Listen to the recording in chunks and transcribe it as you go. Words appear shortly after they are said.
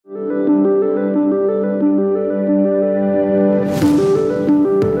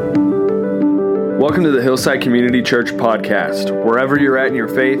Welcome to the Hillside Community Church podcast. Wherever you're at in your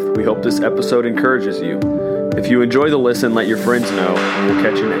faith, we hope this episode encourages you. If you enjoy the listen, let your friends know, and we'll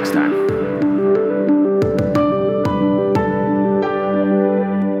catch you next time.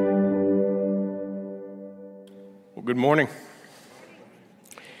 Well, good morning.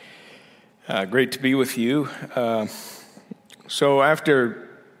 Great to be with you. So after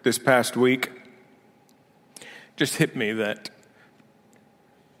this past week, just hit me that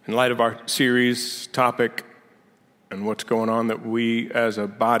in light of our series topic and what's going on, that we as a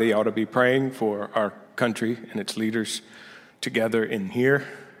body ought to be praying for our country and its leaders together in here.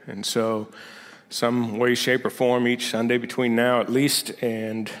 And so some way, shape, or form each Sunday between now at least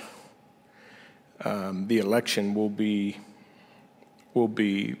and the election will be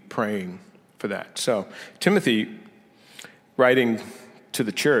praying for that. So Timothy, writing to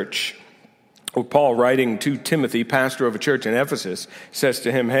the church, or Paul writing to Timothy, pastor of a church in Ephesus, says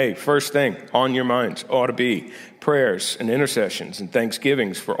to him, hey, first thing on your minds ought to be prayers and intercessions and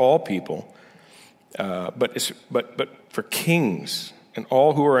thanksgivings for all people, but for kings and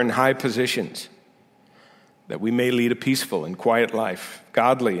all who are in high positions, that we may lead a peaceful and quiet life,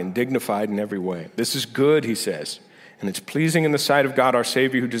 godly and dignified in every way. This is good, he says, and it's pleasing in the sight of God our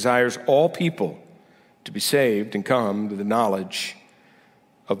Savior, who desires all people to be saved and come to the knowledge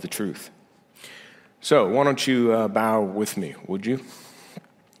of the truth. So, why don't you bow with me, would you?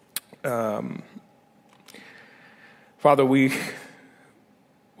 Father, we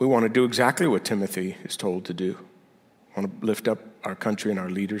want to do exactly what Timothy is told to do. We want to lift up our country and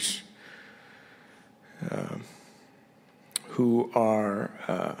our leaders who are,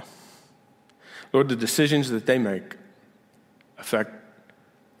 Lord, the decisions that they make affect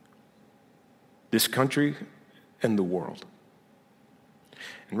this country and the world.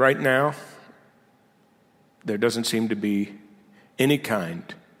 And right now, there doesn't seem to be any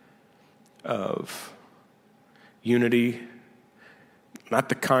kind of unity, not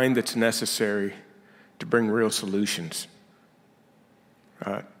the kind that's necessary to bring real solutions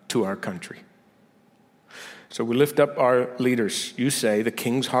to our country. So we lift up our leaders. You say the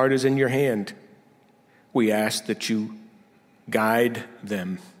king's heart is in your hand. We ask that you guide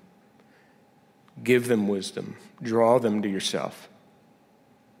them, give them wisdom, draw them to yourself.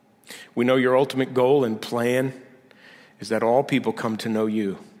 We know your ultimate goal and plan is that all people come to know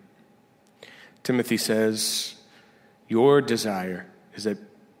you. Timothy says, your desire is that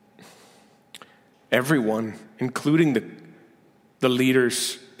everyone, including the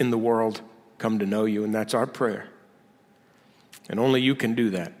leaders in the world, come to know you, and that's our prayer. And only you can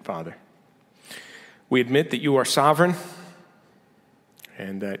do that, Father. We admit that you are sovereign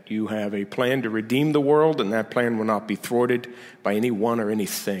and that you have a plan to redeem the world, and that plan will not be thwarted by anyone or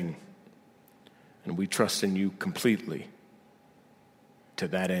anything. And we trust in you completely to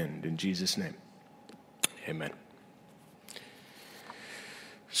that end. In Jesus' name, amen.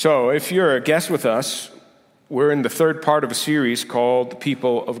 So if you're a guest with us, we're in the third part of a series called The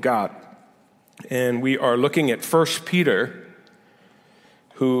People of God. And we are looking at 1 Peter,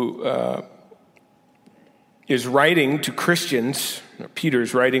 who is writing to Christians.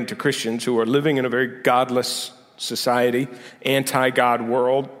 Peter's writing to Christians who are living in a very godless society, anti-God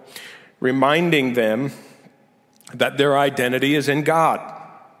world, reminding them that their identity is in God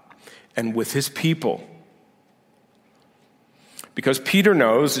and with his people. Because Peter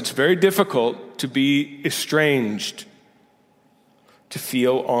knows it's very difficult to be estranged, to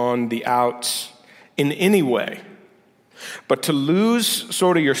feel on the outs in any way. But to lose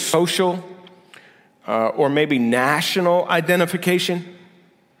sort of your social or maybe national identification,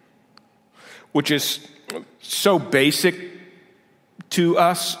 which is so basic to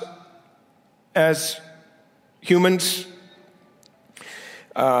us as humans,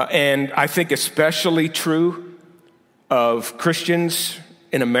 and I think especially true of Christians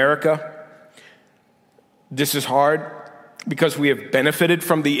in America. This is hard because we have benefited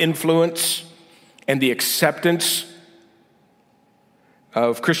from the influence and the acceptance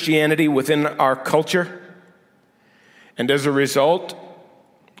of Christianity within our culture. And as a result,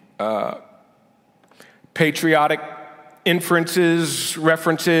 patriotic inferences,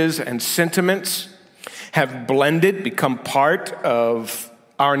 references, and sentiments have blended, become part of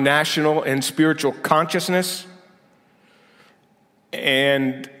our national and spiritual consciousness.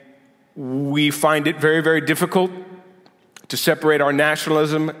 And we find it very, very difficult to separate our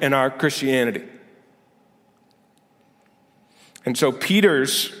nationalism and our Christianity. And so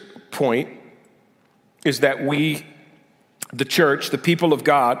Peter's point is that we, the church, the people of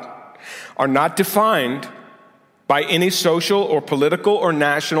God, are not defined by any social or political or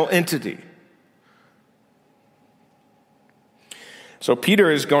national entity. So Peter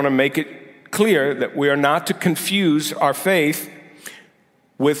is going to make it clear that we are not to confuse our faith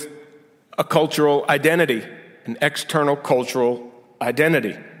with a cultural identity, an external cultural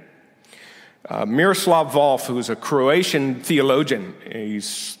identity. Miroslav Volf, who's a Croatian theologian,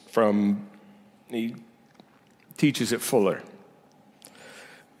 he teaches at Fuller.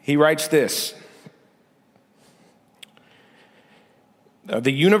 He writes this: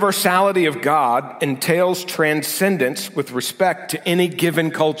 the universality of God entails transcendence with respect to any given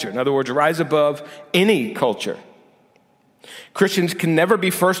culture. In other words, rise above any culture. Christians can never be,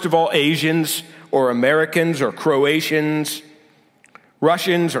 first of all, Asians or Americans or Croatians,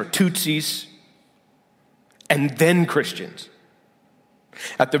 Russians or Tutsis, and then Christians.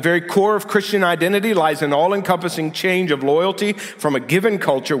 At the very core of Christian identity lies an all-encompassing change of loyalty from a given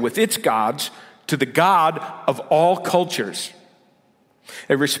culture with its gods to the God of all cultures.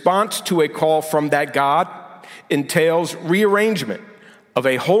 A response to a call from that God entails rearrangement of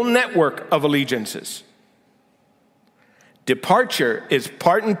a whole network of allegiances. Departure is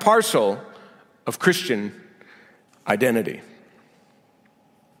part and parcel of Christian identity.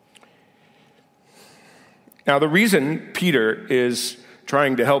 Now, the reason Peter is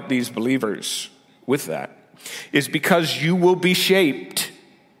trying to help these believers with that is because you will be shaped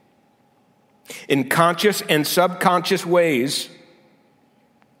in conscious and subconscious ways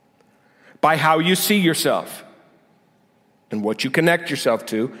by how you see yourself and what you connect yourself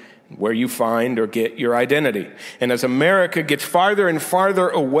to, where you find or get your identity. And as America gets farther and farther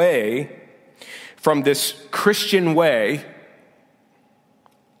away from this Christian way,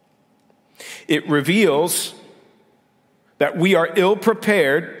 it reveals that we are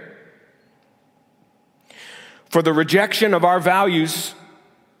ill-prepared for the rejection of our values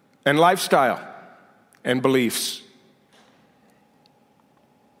and lifestyle and beliefs.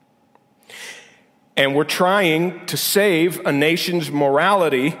 And we're trying to save a nation's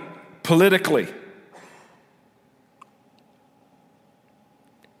morality politically.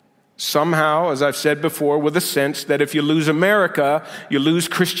 Somehow, as I've said before, with a sense that if you lose America, you lose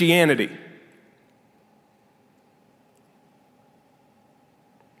Christianity.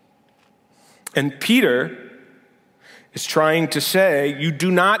 And Peter is trying to say, you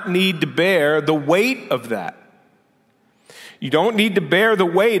do not need to bear the weight of that. You don't need to bear the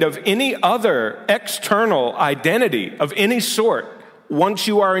weight of any other external identity of any sort once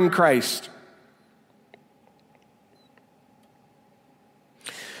you are in Christ.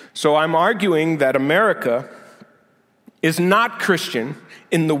 So I'm arguing that America is not Christian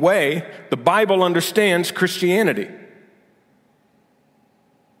in the way the Bible understands Christianity.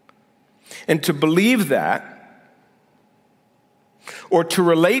 And to believe that, or to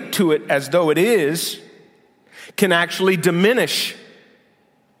relate to it as though it is, can actually diminish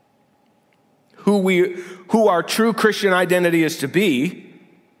who our true Christian identity is to be,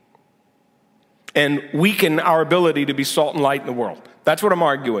 and weaken our ability to be salt and light in the world. That's what I'm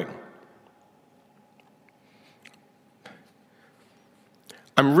arguing.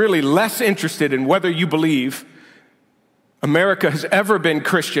 I'm really less interested in whether you believe America has ever been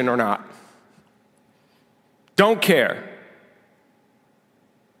Christian or not. Don't care.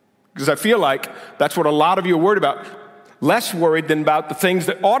 Because I feel like that's what a lot of you are worried about. Less worried than about the things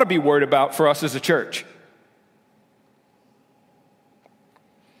that ought to be worried about for us as a church.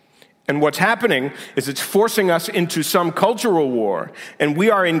 And what's happening is it's forcing us into some cultural war, and we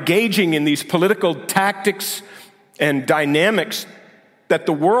are engaging in these political tactics and dynamics that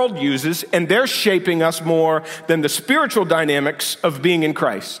the world uses, and they're shaping us more than the spiritual dynamics of being in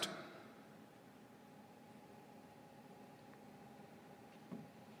Christ.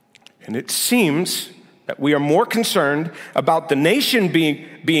 And it seems that we are more concerned about the nation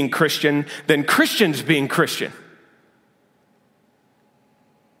being Christian than Christians being Christian.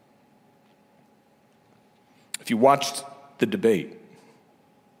 If you watched the debate,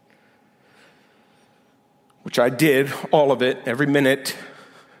 which I did, all of it, every minute,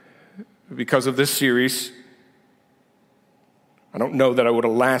 because of this series, I don't know that I would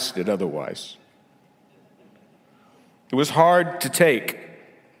have lasted otherwise. It was hard to take.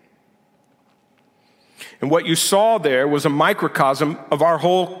 And what you saw there was a microcosm of our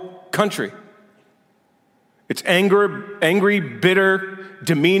whole country. It's angry, bitter,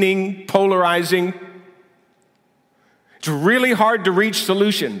 demeaning, polarizing. It's really hard to reach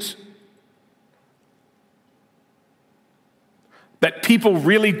solutions that people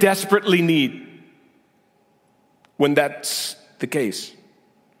really desperately need when that's the case.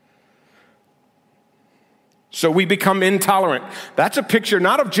 So we become intolerant. That's a picture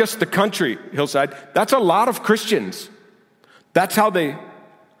not of just the country, Hillside. That's a lot of Christians. That's how they,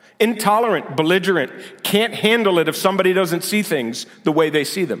 intolerant, belligerent, can't handle it if somebody doesn't see things the way they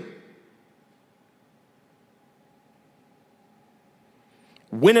see them.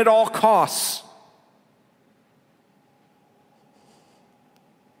 win at all costs.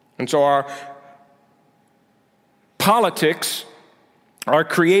 And so our politics are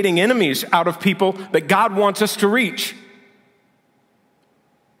creating enemies out of people that God wants us to reach.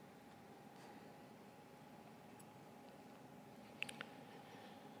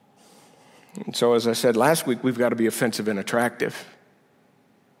 And so, as I said last week, we've got to be offensive and attractive.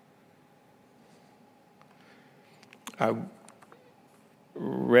 I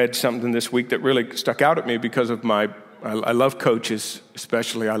read something this week that really stuck out at me because of I love coaches,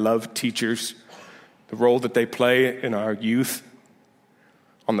 especially. I love teachers, the role that they play in our youth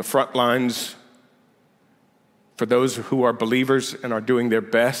on the front lines for those who are believers and are doing their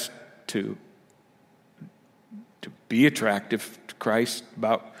best to be attractive to Christ,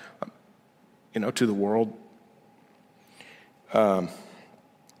 to the world.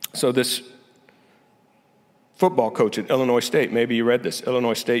 So this football coach at Illinois State, maybe you read this,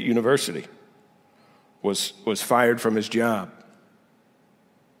 Illinois State University, was fired from his job.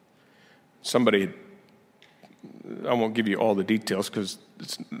 Somebody, I won't give you all the details because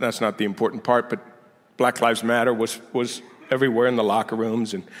that's not the important part, but Black Lives Matter was everywhere in the locker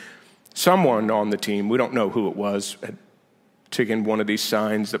rooms, and someone on the team, we don't know who it was, had taken one of these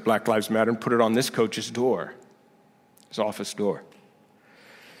signs that Black Lives Matter and put it on this coach's door, his office door.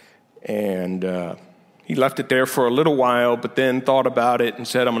 And he left it there for a little while, but then thought about it and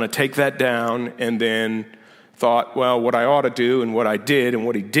said, I'm going to take that down, and then thought, well, what I ought to do and what I did and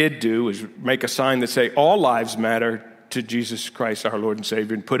what he did do is make a sign that say, all lives matter to Jesus Christ, our Lord and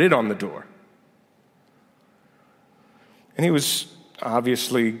Savior, and put it on the door. And he was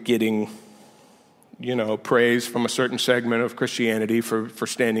obviously getting, praise from a certain segment of Christianity for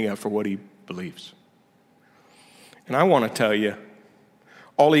standing up for what he believes. And I want to tell you,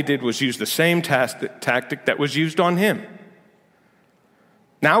 all he did was use the same tactic that was used on him.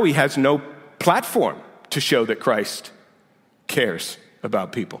 Now he has no platform to show that Christ cares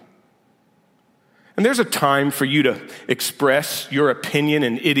about people. And there's a time for you to express your opinion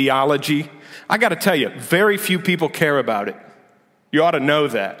and ideology. I got to tell you, very few people care about it. You ought to know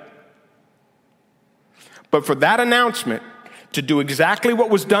that. But for that announcement to do exactly what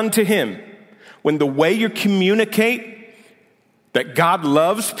was done to him, when the way you communicate that God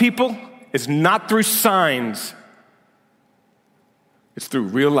loves people is not through signs, it's through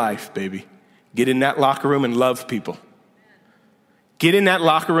real life, baby. Get in that locker room and love people. Get in that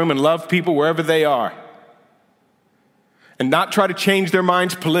locker room and love people wherever they are. And not try to change their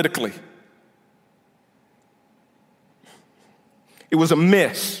minds politically. It was a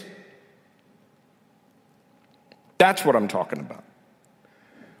miss. That's what I'm talking about.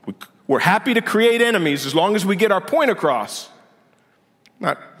 We're happy to create enemies as long as we get our point across.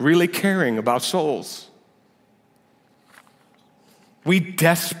 Not really caring about souls. We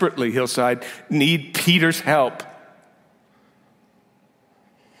desperately, Hillside, need Peter's help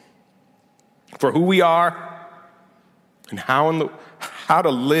for who we are and how to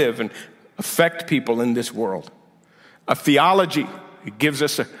live and affect people in this world. A theology, it gives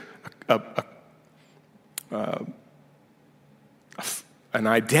us an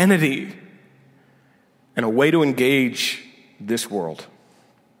identity and a way to engage this world.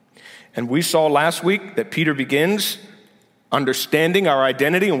 And we saw last week that Peter begins understanding our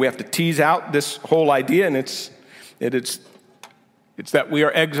identity, and we have to tease out this whole idea, and it's that we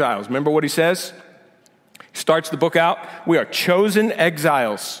are exiles. Remember what he says? He starts the book out, we are chosen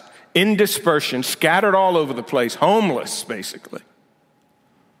exiles in dispersion, scattered all over the place, homeless, basically.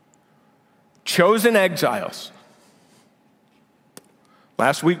 Chosen exiles.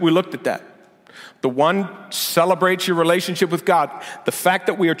 Last week we looked at that. The one celebrates your relationship with God. The fact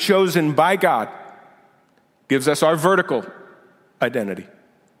that we are chosen by God gives us our vertical identity.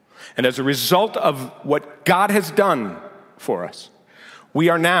 And as a result of what God has done for us, we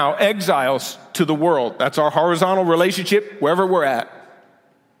are now exiles to the world. That's our horizontal relationship wherever we're at.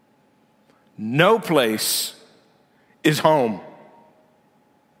 No place is home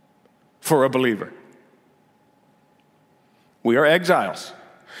for a believer. We are exiles.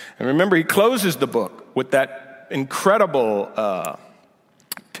 And remember, he closes the book with that incredible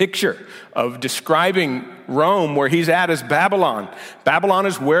picture of describing Rome, where he's at, as Babylon. Babylon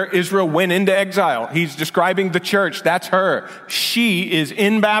is where Israel went into exile. He's describing the church. That's her. She is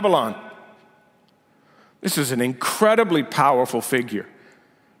in Babylon. This is an incredibly powerful figure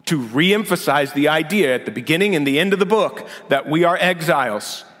to reemphasize the idea at the beginning and the end of the book that we are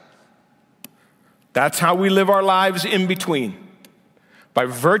exiles. That's how we live our lives in between. By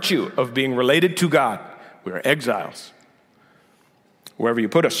virtue of being related to God, we are exiles, wherever you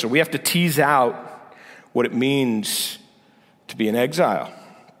put us. So we have to tease out what it means to be an exile.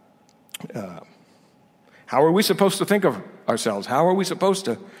 How are we supposed to think of ourselves? How are we supposed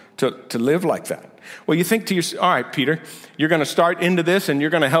to live like that? Well, you think to yourself, all right, Peter, you're going to start into this and you're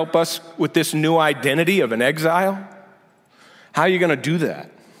going to help us with this new identity of an exile? How are you going to do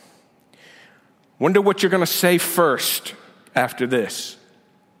that? Wonder what you're going to say first after this.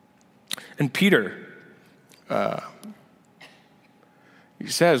 And Peter, he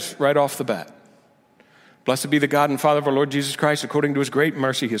says right off the bat, "Blessed be the God and Father of our Lord Jesus Christ. According to his great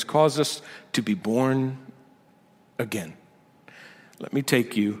mercy, he has caused us to be born again." Let me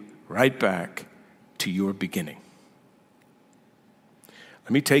take you right back to your beginning.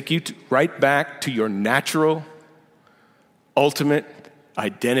 Let me take you right back to your natural, ultimate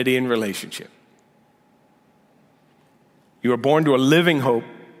identity and relationship. You were born to a living hope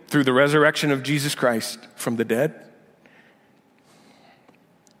through the resurrection of Jesus Christ from the dead,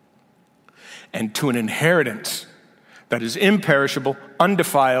 and to an inheritance that is imperishable,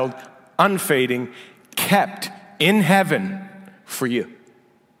 undefiled, unfading, kept in heaven for you.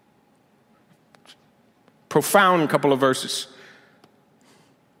 Profound couple of verses.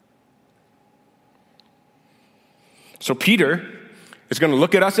 So Peter is going to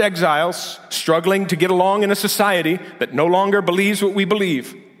look at us exiles, struggling to get along in a society that no longer believes what we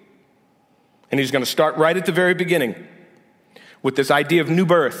believe. And he's going to start right at the very beginning with this idea of new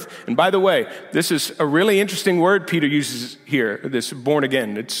birth. And by the way, this is a really interesting word Peter uses here, this born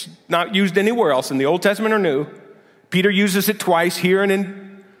again. It's not used anywhere else in the Old Testament or New. Peter uses it twice here and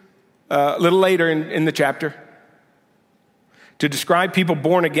in a little later in the chapter to describe people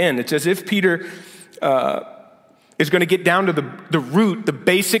born again. It's as if Peter is going to get down to the root, the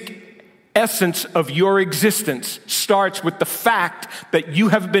basic essence of your existence starts with the fact that you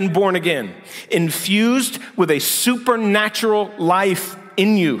have been born again, infused with a supernatural life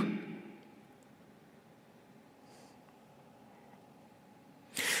in you.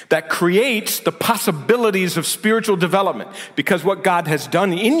 That creates the possibilities of spiritual development. Because what God has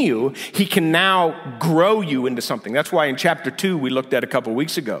done in you, he can now grow you into something. That's why in chapter 2, we looked at a couple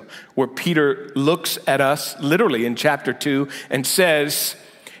weeks ago, where Peter looks at us literally in chapter 2 and says,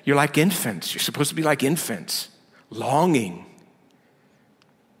 you're like infants. You're supposed to be like infants, longing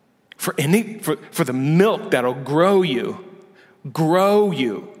for the milk that'll grow you.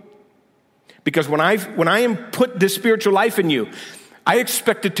 Because when I put this spiritual life in you, I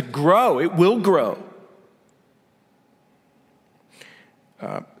expect it to grow. It will grow.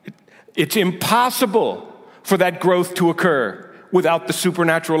 It's impossible for that growth to occur without the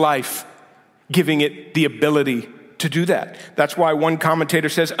supernatural life giving it the ability to do that. That's why one commentator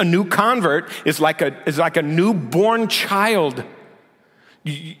says a new convert is like a newborn child.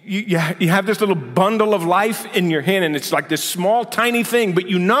 You have this little bundle of life in your hand, and it's like this small, tiny thing, but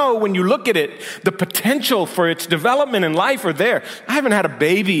you know when you look at it, the potential for its development and life are there. I haven't had a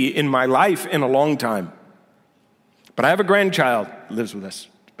baby in my life in a long time, but I have a grandchild who lives with us.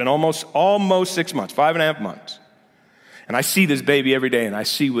 It's been almost 6 months, 5.5 months. And I see this baby every day, and I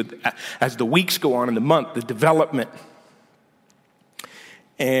see as the weeks go on in the month, the development.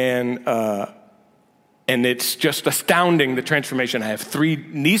 And it's just astounding, the transformation. I have 3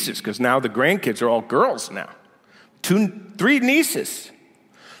 nieces, because now the grandkids are all girls now. 3 nieces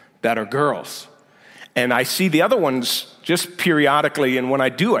that are girls. And I see the other ones just periodically, and when I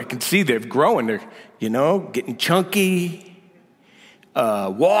do, I can see they're growing. They're, getting chunky,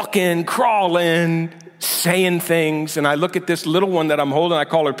 walking, crawling, saying things. And I look at this little one that I'm holding. I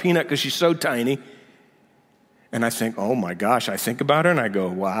call her Peanut because she's so tiny. And I think, oh my gosh, I think about her and I go,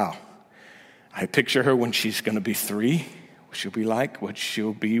 wow. I picture her when she's going to be 3. What she'll be like, what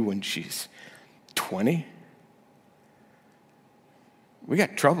she'll be when she's 20. We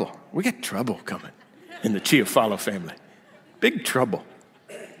got trouble. We got trouble coming in the Chiofalo family. Big trouble.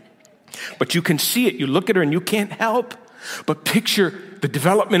 But you can see it. You look at her and you can't help but picture the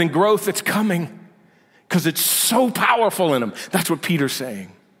development and growth that's coming because it's so powerful in them. That's what Peter's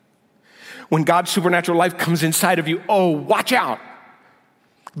saying. When God's supernatural life comes inside of you, oh, watch out.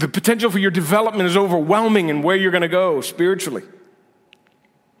 The potential for your development is overwhelming in where you're going to go spiritually.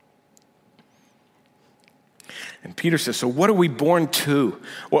 And Peter says, so what are we born to?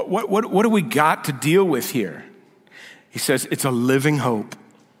 What do we got to deal with here? He says, it's a living hope.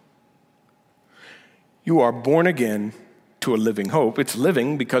 You are born again to a living hope. It's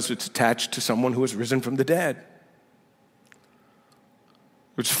living because it's attached to someone who has risen from the dead.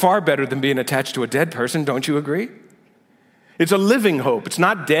 It's far better than being attached to a dead person, don't you agree? It's a living hope. It's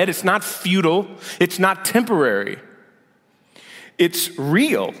not dead. It's not futile. It's not temporary. It's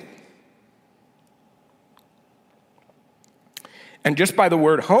real. And just by the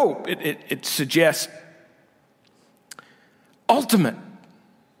word hope, it suggests ultimate.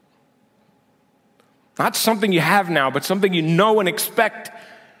 Not something you have now, but something you know and expect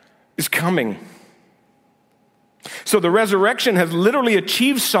is coming. So the resurrection has literally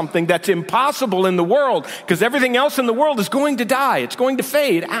achieved something that's impossible in the world, because everything else in the world is going to die. It's going to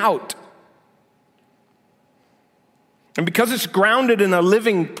fade out. And because it's grounded in a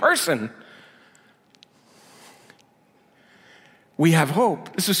living person, we have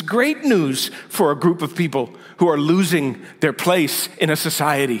hope. This is great news for a group of people who are losing their place in a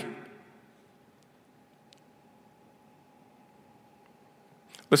society.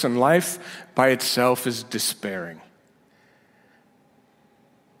 Listen, life by itself is despairing.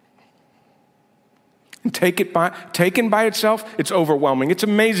 And taken by itself, it's overwhelming. It's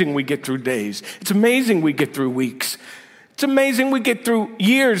amazing we get through days. It's amazing we get through weeks. It's amazing we get through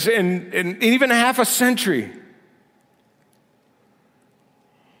years and even half a century.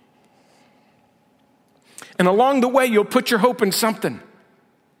 And along the way, you'll put your hope in something.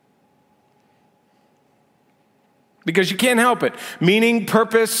 Because you can't help it. Meaning,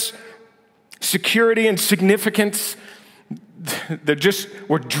 purpose, security, and significance,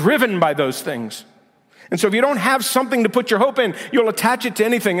 we're driven by those things. And so if you don't have something to put your hope in, you'll attach it to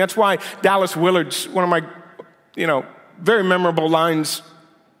anything. That's why Dallas Willard's, one of my, very memorable lines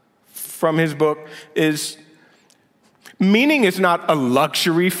from his book is, meaning is not a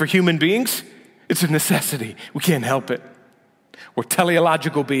luxury for human beings. It's a necessity. We can't help it. We're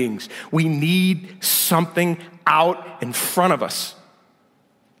teleological beings. We need something out in front of us.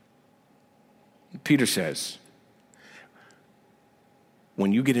 Peter says,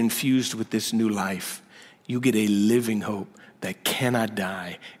 when you get infused with this new life, you get a living hope that cannot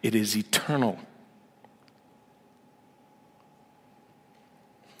die. It is eternal.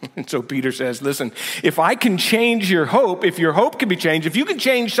 And so Peter says, listen, if I can change your hope, if your hope can be changed, if you can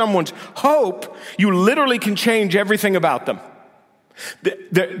change someone's hope, you literally can change everything about them.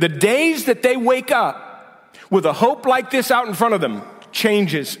 The days that they wake up with a hope like this out in front of them it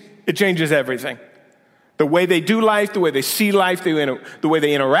changes everything. The way they do life, the way they see life, the way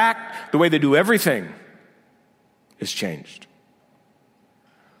they interact, the way they do everything is changed.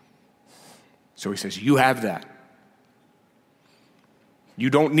 So he says, you have that. You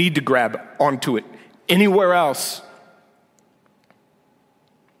don't need to grab onto it anywhere else.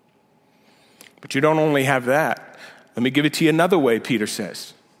 But you don't only have that. Let me give it to you another way, Peter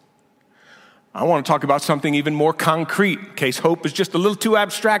says. I want to talk about something even more concrete, in case hope is just a little too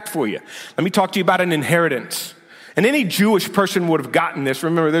abstract for you. Let me talk to you about an inheritance. And any Jewish person would have gotten this.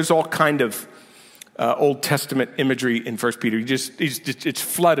 Remember, there's all kind of Old Testament imagery in 1 Peter. It's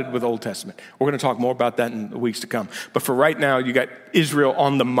flooded with Old Testament. We're going to talk more about that in the weeks to come. But for right now, you got Israel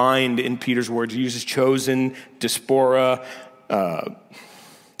on the mind in Peter's words. He uses chosen, diaspora,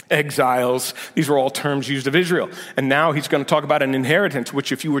 exiles. These were all terms used of Israel. And now he's going to talk about an inheritance,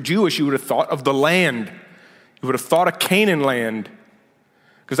 which if you were Jewish, you would have thought of the land. You would have thought of Canaan land.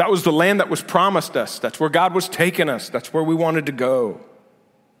 Because that was the land that was promised us. That's where God was taking us. That's where we wanted to go.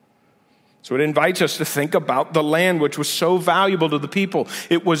 So it invites us to think about the land, which was so valuable to the people.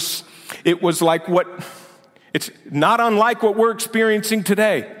 It was like it's not unlike what we're experiencing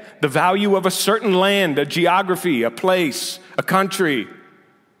today. The value of a certain land, a geography, a place, a country.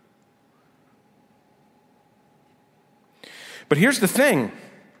 But here's the thing.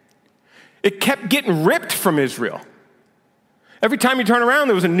 It kept getting ripped from Israel. Every time you turn around,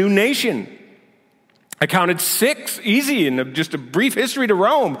 there was a new nation. I counted 6, easy, in just a brief history to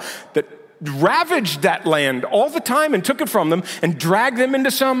Rome, that ravaged that land all the time and took it from them and dragged them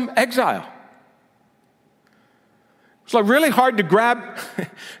into some exile. It's like really hard to grab,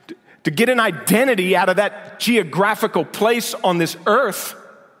 to get an identity out of that geographical place on this earth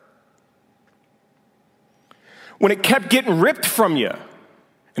when it kept getting ripped from you.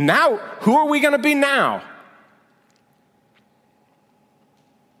 And now, who are we going to be now?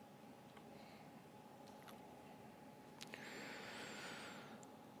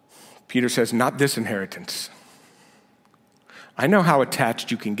 Peter says, not this inheritance. I know how attached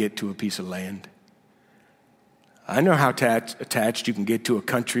you can get to a piece of land. I know how attached you can get to a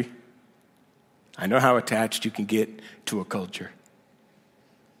country. I know how attached you can get to a culture.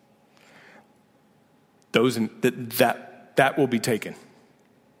 That will be taken.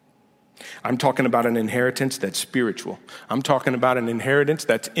 I'm talking about an inheritance that's spiritual. I'm talking about an inheritance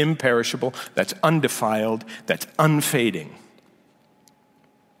that's imperishable, that's undefiled, that's unfading.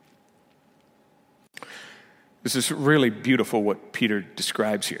 This is really beautiful what Peter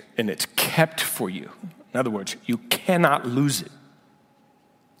describes here, and it's kept for you. In other words, you cannot lose it.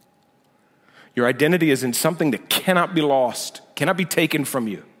 Your identity is in something that cannot be lost, cannot be taken from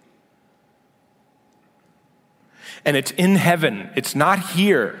you. And it's in heaven. It's not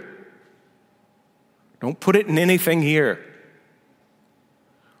here. Don't put it in anything here.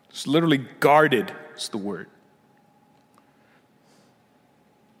 It's literally guarded, is the word.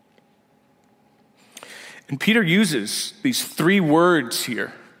 And Peter uses these three words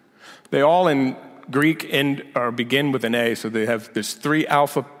here. They all in Greek end or begin with an A, so they have this three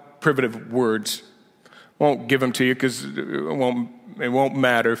alpha privative words. I won't give them to you because it won't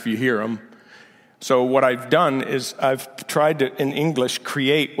matter if you hear them. So what I've done is I've tried to, in English,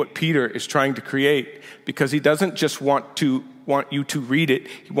 create what Peter is trying to create, because he doesn't just want you to read it.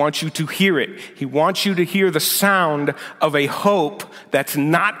 He wants you to hear it. He wants you to hear the sound of a hope that's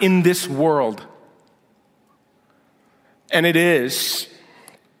not in this world. And it is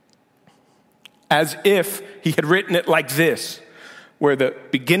as if he had written it like this, where the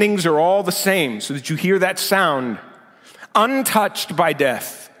beginnings are all the same, so that you hear that sound, untouched by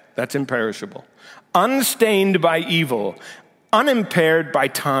death, that's imperishable, unstained by evil, unimpaired by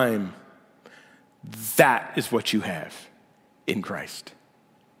time. That is what you have in Christ.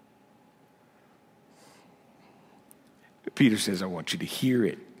 Peter says, I want you to hear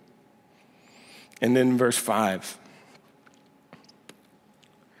it. And then verse 5.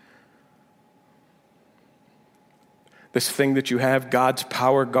 This thing that you have, God's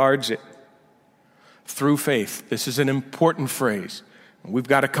power guards it through faith. This is an important phrase. We've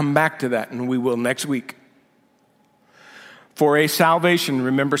got to come back to that, and we will next week. For a salvation,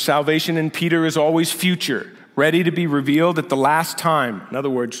 remember, salvation in Peter is always future, ready to be revealed at the last time. In other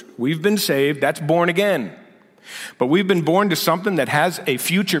words, we've been saved, that's born again. But we've been born to something that has a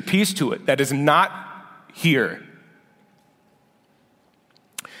future piece to it that is not here.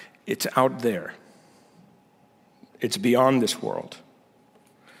 It's out there. It's beyond this world.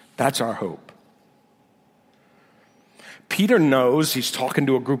 That's our hope. Peter knows he's talking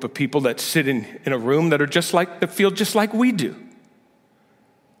to a group of people that sit in a room that feel just like we do.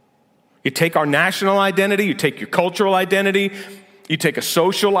 You take our national identity, you take your cultural identity, you take a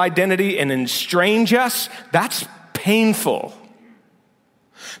social identity and estrange us. That's painful.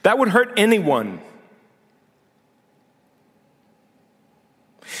 That would hurt anyone.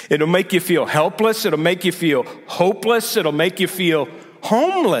 It'll make you feel helpless. It'll make you feel hopeless. It'll make you feel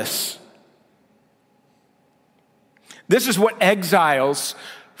homeless. This is what exiles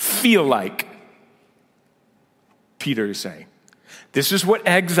feel like, Peter is saying. This is what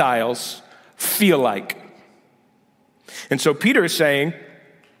exiles feel like. And so Peter is saying,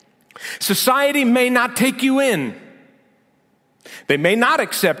 society may not take you in. They may not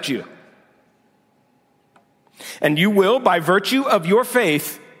accept you. And you will, by virtue of your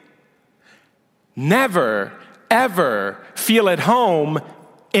faith, never, ever feel at home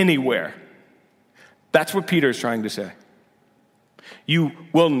anywhere. That's what Peter is trying to say. You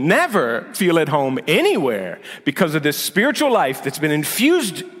will never feel at home anywhere because of this spiritual life that's been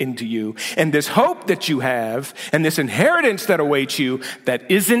infused into you, and this hope that you have, and this inheritance that awaits you that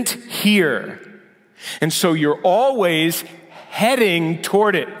isn't here. And so you're always heading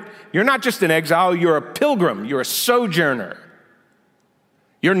toward it. You're not just an exile, you're a pilgrim, you're a sojourner.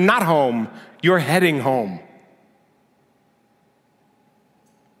 You're not home, you're heading home.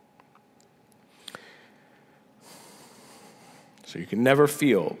 So you can never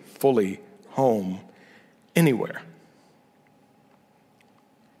feel fully home anywhere.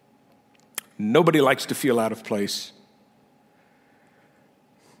 Nobody likes to feel out of place,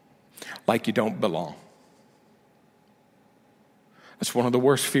 like you don't belong. That's one of the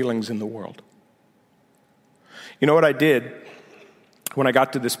worst feelings in the world. You know what I did when I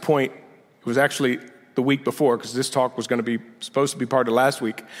got to this point? It was actually the week before, because this talk was supposed to be part of last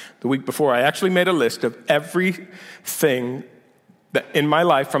week. The week before, I actually made a list of everything that in my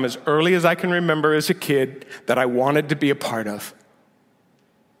life, from as early as I can remember as a kid, that I wanted to be a part of.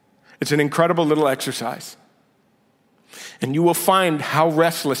 It's an incredible little exercise. And you will find how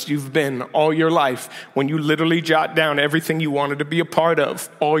restless you've been all your life when you literally jot down everything you wanted to be a part of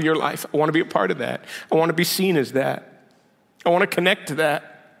all your life. I want to be a part of that. I want to be seen as that. I want to connect to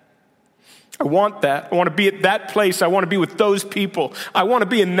that. I want that. I want to be at that place. I want to be with those people. I want to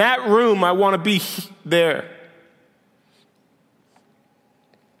be in that room. I want to be there.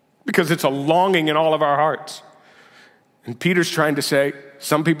 Because it's a longing in all of our hearts. And Peter's trying to say,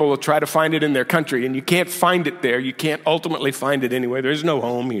 some people will try to find it in their country, and you can't find it there. You can't ultimately find it anywhere. There's no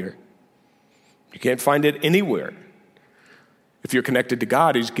home here. You can't find it anywhere. If you're connected to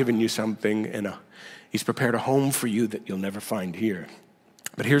God, He's given you something, and He's prepared a home for you that you'll never find here.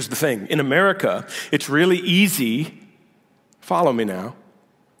 But here's the thing. In America, it's really easy, follow me now,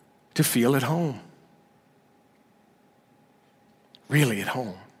 to feel at home. Really at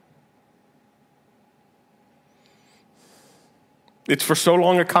home. It's for so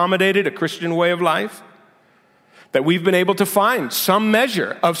long accommodated a Christian way of life. that we've been able to find some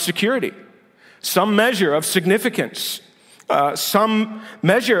measure of security, some measure of significance, some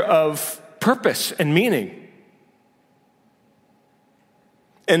measure of purpose and meaning.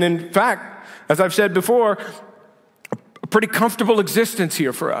 And in fact, as I've said before, a pretty comfortable existence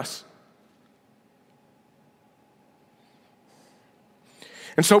here for us.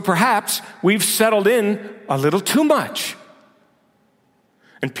 And so perhaps we've settled in a little too much.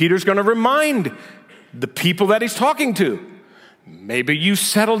 And Peter's going to remind the people that he's talking to, maybe you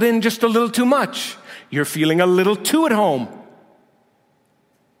settled in just a little too much. You're feeling a little too at home.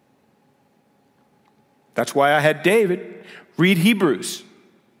 That's why I had David read Hebrews.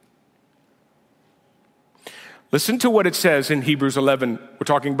 Listen to what it says in Hebrews 11. We're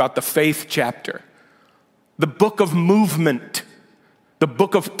talking about the faith chapter, the book of movement, the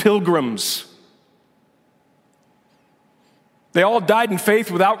book of pilgrims. They all died in faith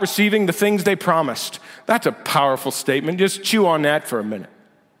without receiving the things they promised. That's a powerful statement. Just chew on that for a minute.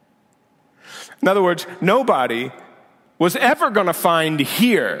 In other words, nobody was ever going to find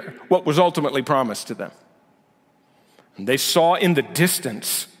here what was ultimately promised to them. And they saw in the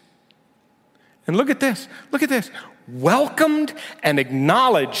distance. And look at this. Look at this. Welcomed and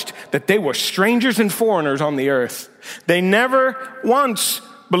acknowledged that they were strangers and foreigners on the earth. They never once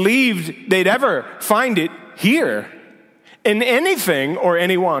believed they'd ever find it here, in anything or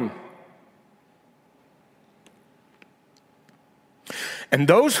anyone. And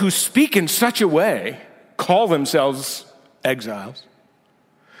those who speak in such a way call themselves exiles.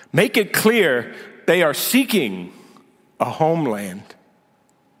 Make it clear they are seeking a homeland.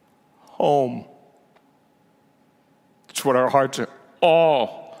 Home. It's what our hearts are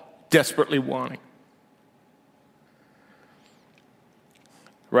all desperately wanting.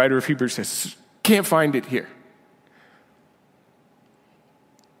 The writer of Hebrews says, can't find it here.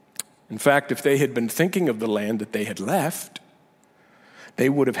 In fact, if they had been thinking of the land that they had left, they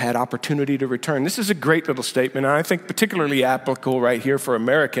would have had opportunity to return. This is a great little statement, and I think particularly applicable right here for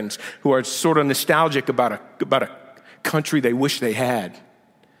Americans who are sort of nostalgic about a country they wish they had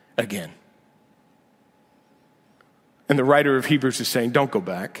again. And the writer of Hebrews is saying, don't go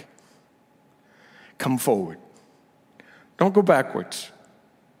back. Come forward. Don't go backwards.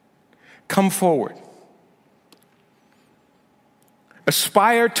 Come forward.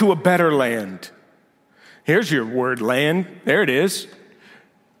 Aspire to a better land. Here's your word, land. There it is.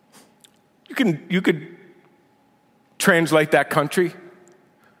 You could translate that country.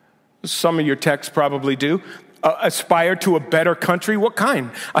 Some of your texts probably do. Aspire to a better country. What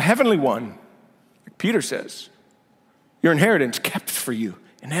kind? A heavenly one. Like Peter says. Your inheritance kept for you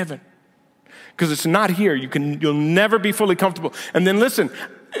in heaven. Because it's not here. You'll never be fully comfortable. And then listen,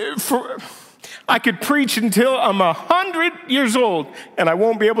 I could preach until I'm 100 years old, and I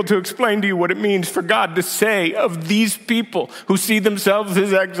won't be able to explain to you what it means for God to say of these people who see themselves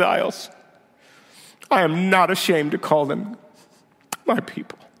as exiles, I am not ashamed to call them my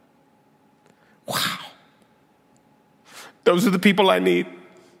people. Wow. Those are the people I need.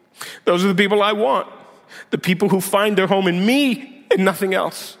 Those are the people I want. The people who find their home in me and nothing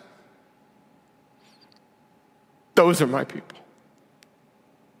else. Those are my people.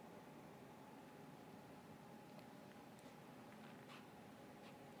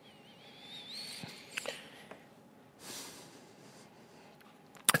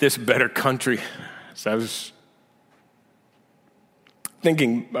 This better country, as I was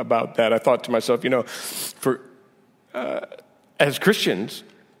thinking about that, I thought to myself, as Christians,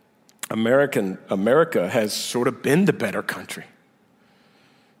 America has sort of been the better country.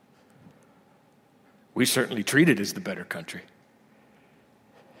 We certainly treat it as the better country.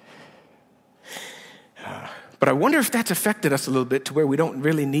 But I wonder if that's affected us a little bit to where we don't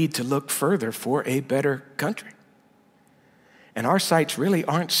really need to look further for a better country. And our sights really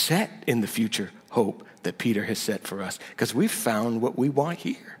aren't set in the future hope that Peter has set for us, because we've found what we want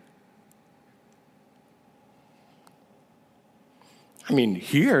here. I mean,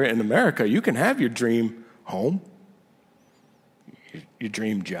 here in America, you can have your dream home, your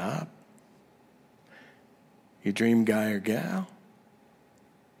dream job, your dream guy or gal.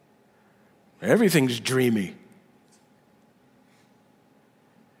 Everything's dreamy.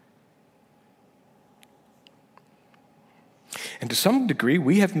 And to some degree,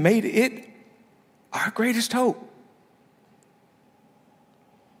 we have made it our greatest hope.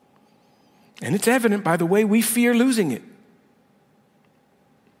 And it's evident by the way we fear losing it.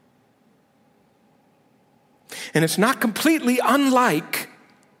 And it's not completely unlike,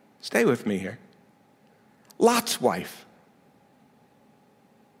 stay with me here, Lot's wife,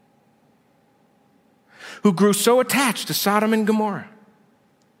 who grew so attached to Sodom and Gomorrah.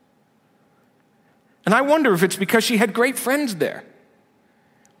 And I wonder if it's because she had great friends there.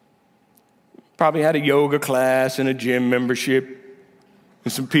 Probably had a yoga class and a gym membership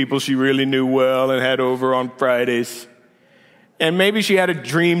and some people she really knew well and had over on Fridays. And maybe she had a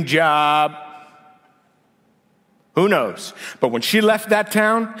dream job. Who knows? But when she left that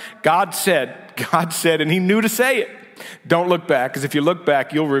town, God said, and he knew to say it, don't look back, because if you look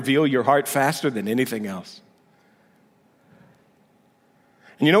back, you'll reveal your heart faster than anything else.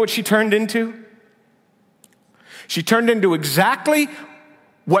 And you know what she turned into? She turned into exactly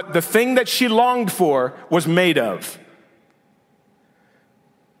what the thing that she longed for was made of.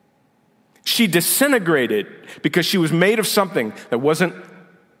 She disintegrated because she was made of something that wasn't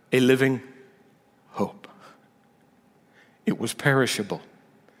a living hope. It was perishable.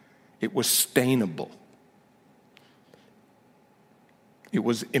 It was stainable. It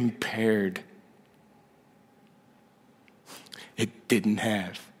was impaired. It didn't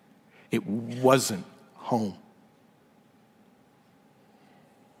have. It wasn't home.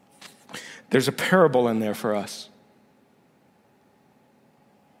 There's a parable in there for us.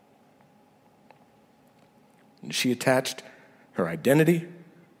 She attached her identity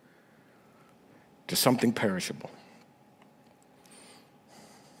to something perishable.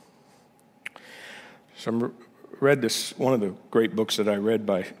 So I read this, one of the great books that I read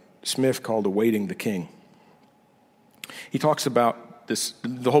by Smith called Awaiting the King. He talks about this,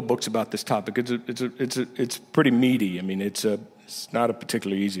 the whole book's about this topic. It's pretty meaty. I mean, it's not a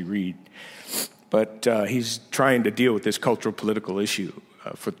particularly easy read. But he's trying to deal with this cultural political issue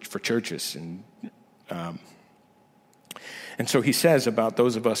for churches. And so he says about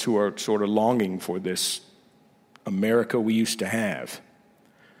those of us who are sort of longing for this America we used to have.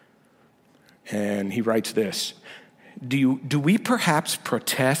 And he writes this, do we perhaps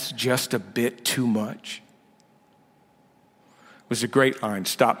protest just a bit too much? It was a great line,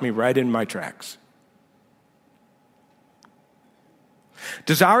 stopped me right in my tracks.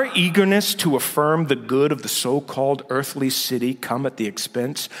 Does our eagerness to affirm the good of the so-called earthly city come at the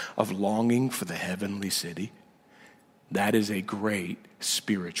expense of longing for the heavenly city? That is a great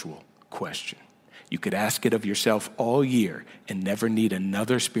spiritual question. You could ask it of yourself all year and never need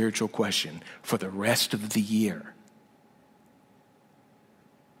another spiritual question for the rest of the year.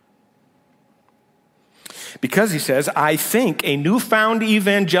 Because he says, I think a newfound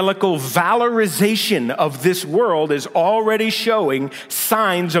evangelical valorization of this world is already showing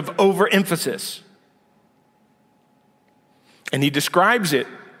signs of overemphasis. And he describes it,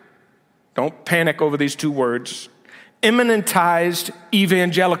 don't panic over these two words, eminentized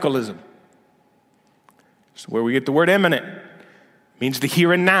evangelicalism. So where we get the word eminent, it means the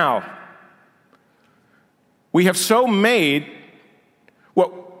here and now. We have so made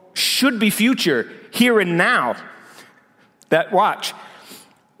what should be future here and now. That, watch,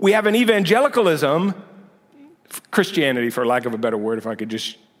 we have an evangelicalism, Christianity for lack of a better word, if I could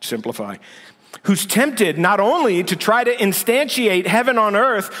just simplify, who's tempted not only to try to instantiate heaven on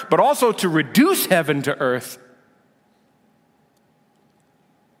earth, but also to reduce heaven to earth.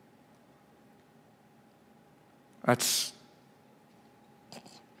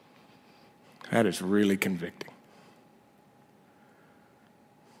 That is really convicting.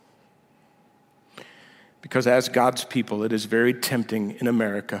 Because as God's people, it is very tempting in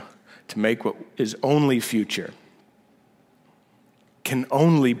America to make what is only future, can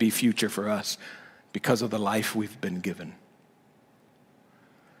only be future for us because of the life we've been given,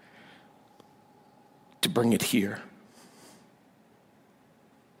 to bring it here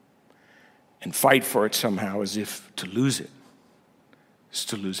and fight for it somehow as if to lose it is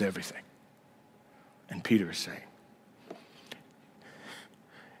to lose everything. And Peter is saying,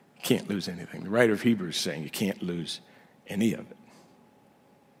 you can't lose anything. The writer of Hebrews is saying you can't lose any of it.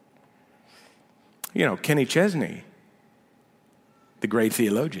 You know, Kenny Chesney, the great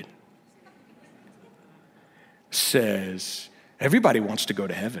theologian, says everybody wants to go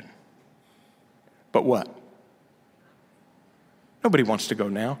to heaven. But what? Nobody wants to go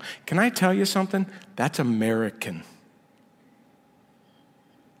now. Can I tell you something? That's American.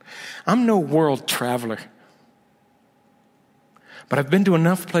 I'm no world traveler. But I've been to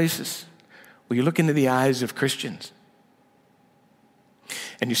enough places where you look into the eyes of Christians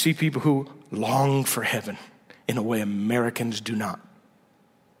and you see people who long for heaven in a way Americans do not.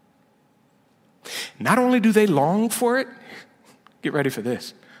 Not only do they long for it, get ready for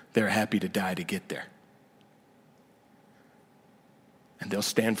this, they're happy to die to get there. And they'll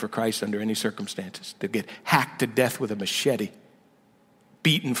stand for Christ under any circumstances. They'll get hacked to death with a machete,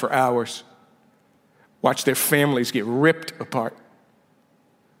 beaten for hours, watch their families get ripped apart,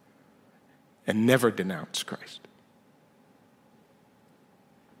 and never denounce Christ.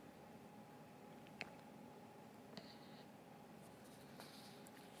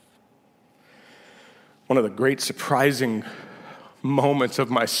 one of the great surprising moments of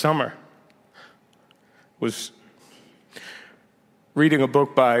my summer was reading a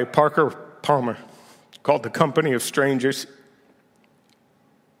book by Parker Palmer called The Company of Strangers.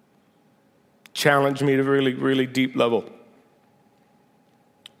 Challenged me to really, really deep level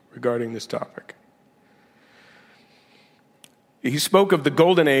regarding this topic. He spoke of the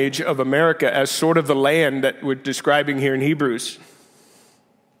golden age of America as sort of the land that we're describing here in Hebrews.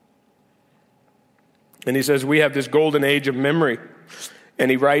 And he says, we have this golden age of memory. And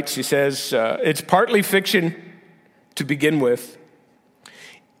he writes, he says, it's partly fiction to begin with,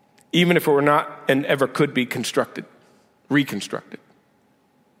 even if it were not and ever could be reconstructed.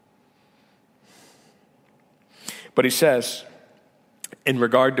 But he says, in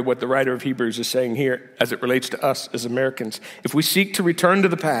regard to what the writer of Hebrews is saying here, as it relates to us as Americans, if we seek to return to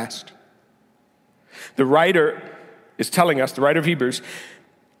the past, the writer is telling us, the writer of Hebrews,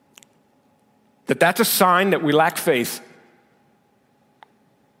 that that's a sign that we lack faith.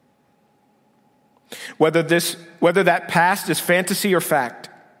 Whether that past is fantasy or fact.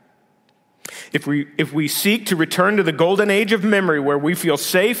 If we seek to return to the golden age of memory where we feel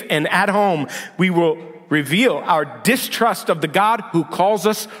safe and at home, we will reveal our distrust of the God who calls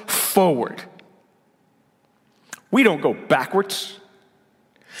us forward. We don't go backwards.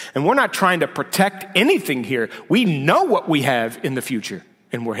 And we're not trying to protect anything here. We know what we have in the future,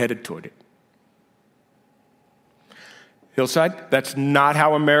 and we're headed toward it. Hillside, that's not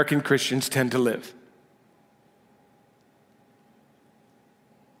how American Christians tend to live.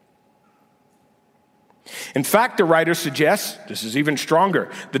 In fact, the writer suggests, this is even stronger,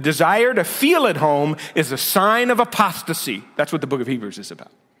 the desire to feel at home is a sign of apostasy. That's what the book of Hebrews is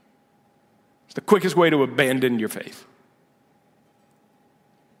about. It's the quickest way to abandon your faith.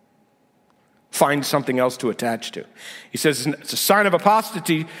 Find something else to attach to. He says it's a sign of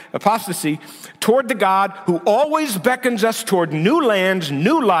apostasy toward the God who always beckons us toward new lands,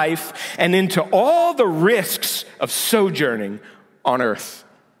 new life, and into all the risks of sojourning on earth.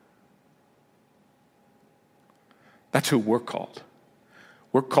 That's who we're called.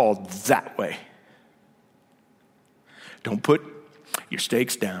 We're called that way. Don't put your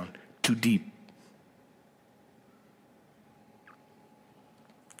stakes down too deep.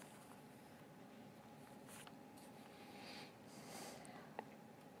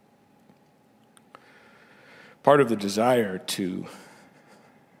 Part of the desire to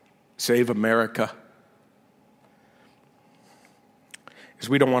save America is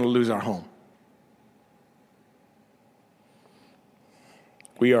we don't want to lose our home.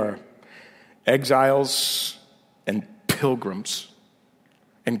 We are exiles and pilgrims.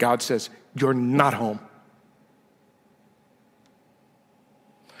 And God says, you're not home.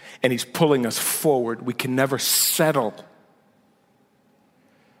 And he's pulling us forward. We can never settle.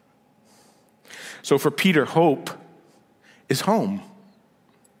 So for Peter, hope is home.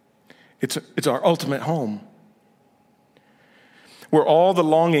 It's our ultimate home. Where all the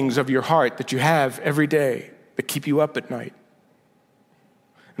longings of your heart that you have every day that keep you up at night.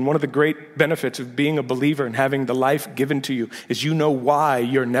 And one of the great benefits of being a believer and having the life given to you is you know why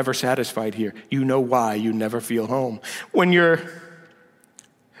you're never satisfied here. You know why you never feel home. When you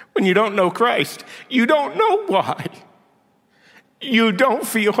don't know Christ, you don't know why you don't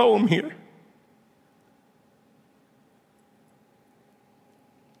feel home here.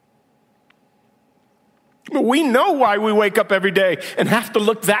 But we know why we wake up every day and have to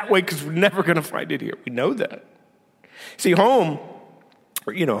look that way because we're never going to find it here. We know that. See, home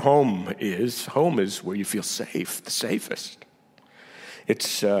is where you feel safe, the safest.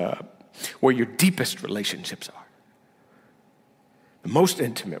 It's where your deepest relationships are, the most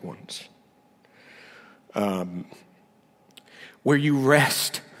intimate ones, where you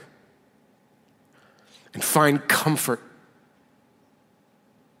rest and find comfort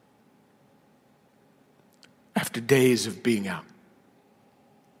after days of being out.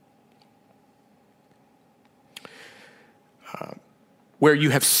 Where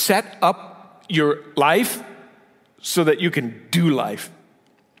you have set up your life so that you can do life.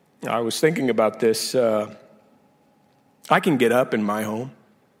 I was thinking about this. I can get up in my home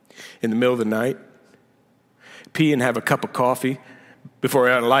in the middle of the night, pee and have a cup of coffee before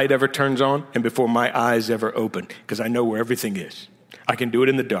a light ever turns on and before my eyes ever open, because I know where everything is. I can do it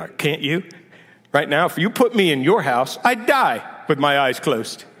in the dark. Can't you? Right now, if you put me in your house, I'd die with my eyes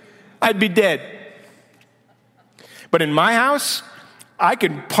closed. I'd be dead. But in my house, I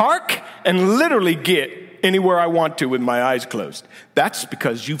can park and literally get anywhere I want to with my eyes closed. That's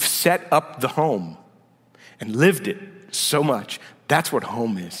because you've set up the home and lived it so much. That's what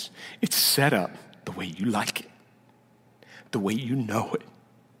home is. It's set up the way you like it, the way you know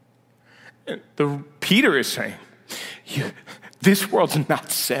it. The Peter is saying, this world's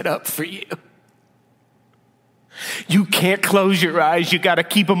not set up for you. You can't close your eyes. You got to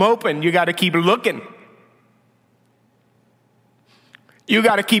keep them open. You got to keep looking. You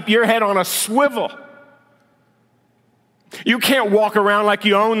got to keep your head on a swivel. You can't walk around like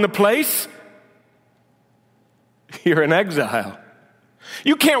you own the place. You're in exile.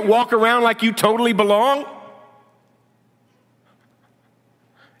 You can't walk around like you totally belong.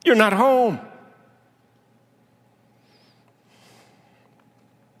 You're not home.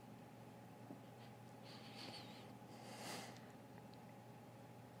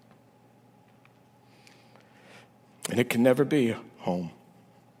 And it can never be a home.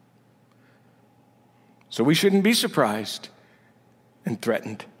 So we shouldn't be surprised and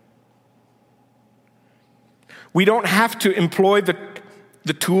threatened. We don't have to employ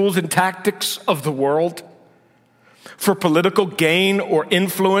the tools and tactics of the world for political gain or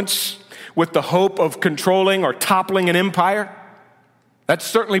influence with the hope of controlling or toppling an empire. That's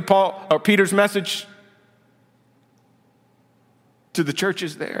certainly Peter's message to the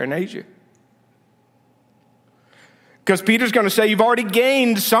churches there in Asia. Because Peter's going to say, you've already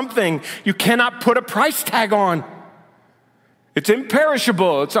gained something you cannot put a price tag on. It's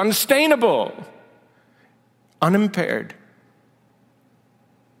imperishable. It's unstainable. Unimpaired.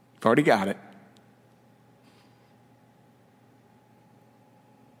 You've already got it.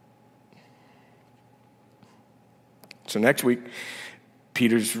 So next week,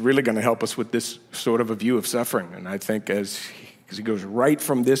 Peter's really going to help us with this sort of a view of suffering. And I think as he goes right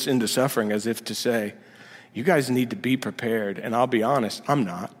from this into suffering, as if to say, you guys need to be prepared. And I'll be honest, I'm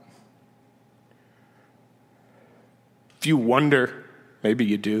not. If you wonder, maybe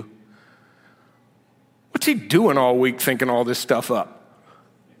you do. What's he doing all week thinking all this stuff up?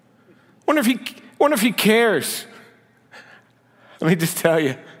 Wonder if he cares. Let me just tell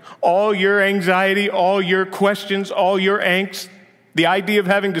you, all your anxiety, all your questions, all your angst, the idea of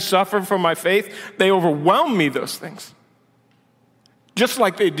having to suffer for my faith, they overwhelm me, those things. Just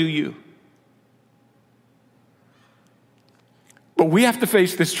like they do you. But we have to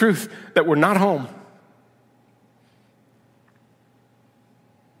face this truth that we're not home.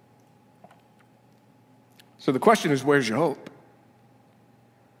 So the question is, where's your hope?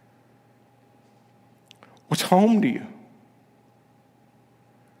 What's home to you?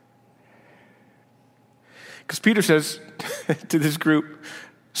 Because Peter says to this group,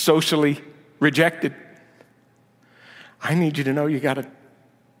 socially rejected, I need you to know you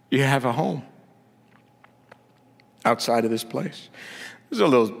have a home outside of this place. There's a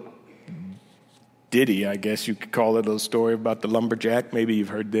little ditty, I guess you could call it, a little story about the lumberjack. Maybe you've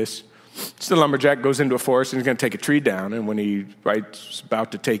heard this. So the lumberjack goes into a forest and he's going to take a tree down, and when he's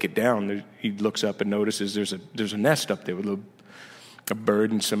about to take it down, he looks up and notices there's a nest up there with a bird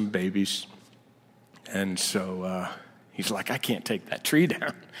and some babies. And so he's like, I can't take that tree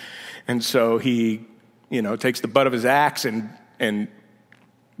down. And so he, takes the butt of his axe and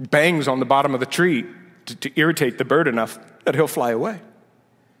bangs on the bottom of the tree to irritate the bird enough that he'll fly away.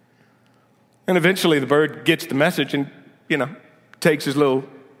 And eventually the bird gets the message and, takes his little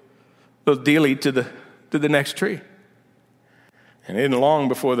dealie to the next tree. And it isn't long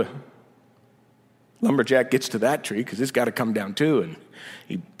before the lumberjack gets to that tree, because it's got to come down too, and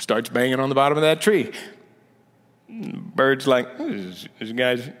he starts banging on the bottom of that tree. And the bird's like, this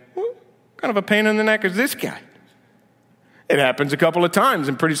guy's what kind of a pain in the neck is this guy? It happens a couple of times,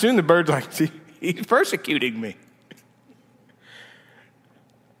 and pretty soon the bird's like, see, he's persecuting me.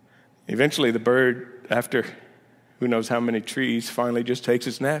 Eventually the bird, after who knows how many trees, finally just takes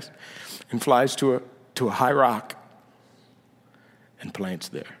its nest and flies to a high rock and plants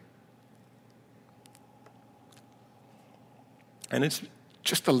there. And it's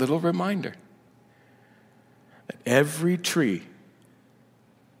just a little reminder that every tree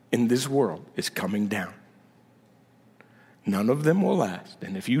in this world is coming down. None of them will last.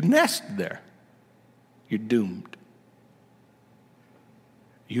 And if you nest there, you're doomed.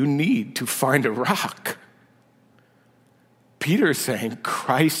 You need to find a rock. Peter is saying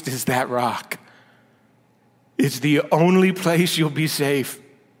Christ is that rock. It's the only place you'll be safe.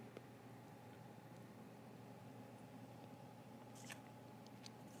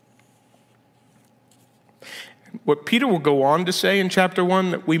 What Peter will go on to say in chapter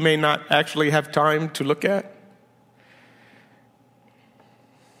 1 that we may not actually have time to look at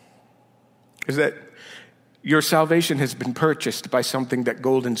is that your salvation has been purchased by something that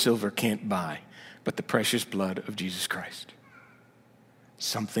gold and silver can't buy, but the precious blood of Jesus Christ.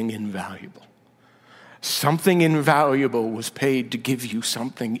 Something invaluable. Something invaluable was paid to give you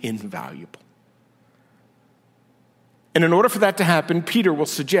something invaluable. And in order for that to happen, Peter will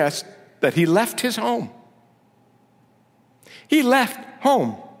suggest that he left his home. He left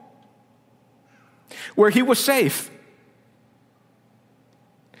home where he was safe,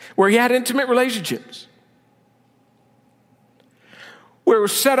 where he had intimate relationships, where it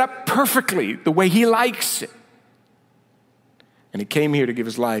was set up perfectly the way he likes it. And he came here to give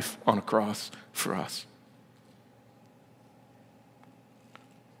his life on a cross for us.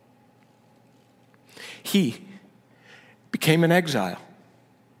 He became an exile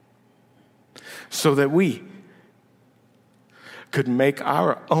so that we could make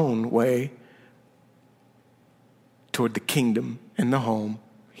our own way toward the kingdom and the home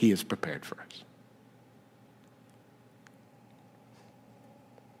he has prepared for us.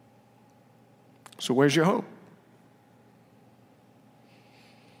 So where's your hope?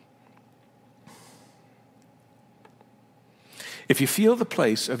 If you feel the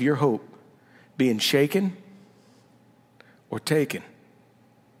place of your hope being shaken or taken,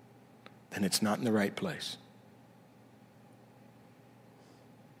 then it's not in the right place.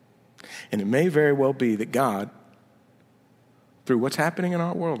 And it may very well be that God, through what's happening in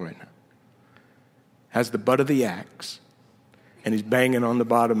our world right now, has the butt of the axe, and he's banging on the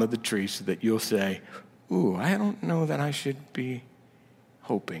bottom of the tree so that you'll say, ooh, I don't know that I should be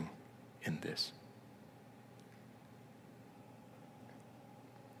hoping in this.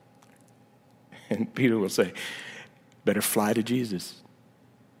 And Peter will say, better fly to Jesus.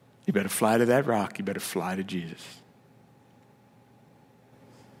 You better fly to that rock. You better fly to Jesus.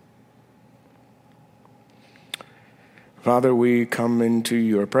 Father, we come into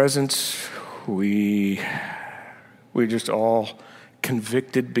your presence. We're just all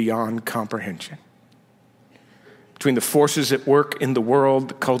convicted beyond comprehension. Between the forces at work in the world,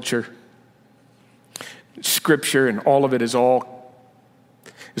 the culture, Scripture, and all of it is all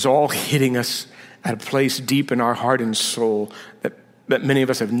hitting us at a place deep in our heart and soul that many of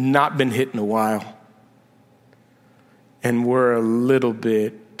us have not been hit in a while. And we're a little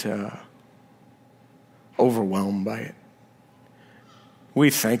bit overwhelmed by it. We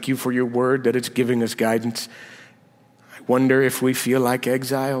thank you for your word, that it's giving us guidance. I wonder if we feel like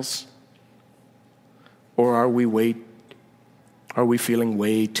exiles, or are we feeling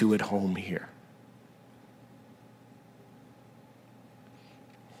way too at home here?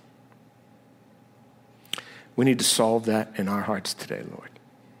 We need to solve that in our hearts today, Lord.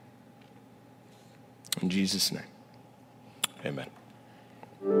 In Jesus' name, amen.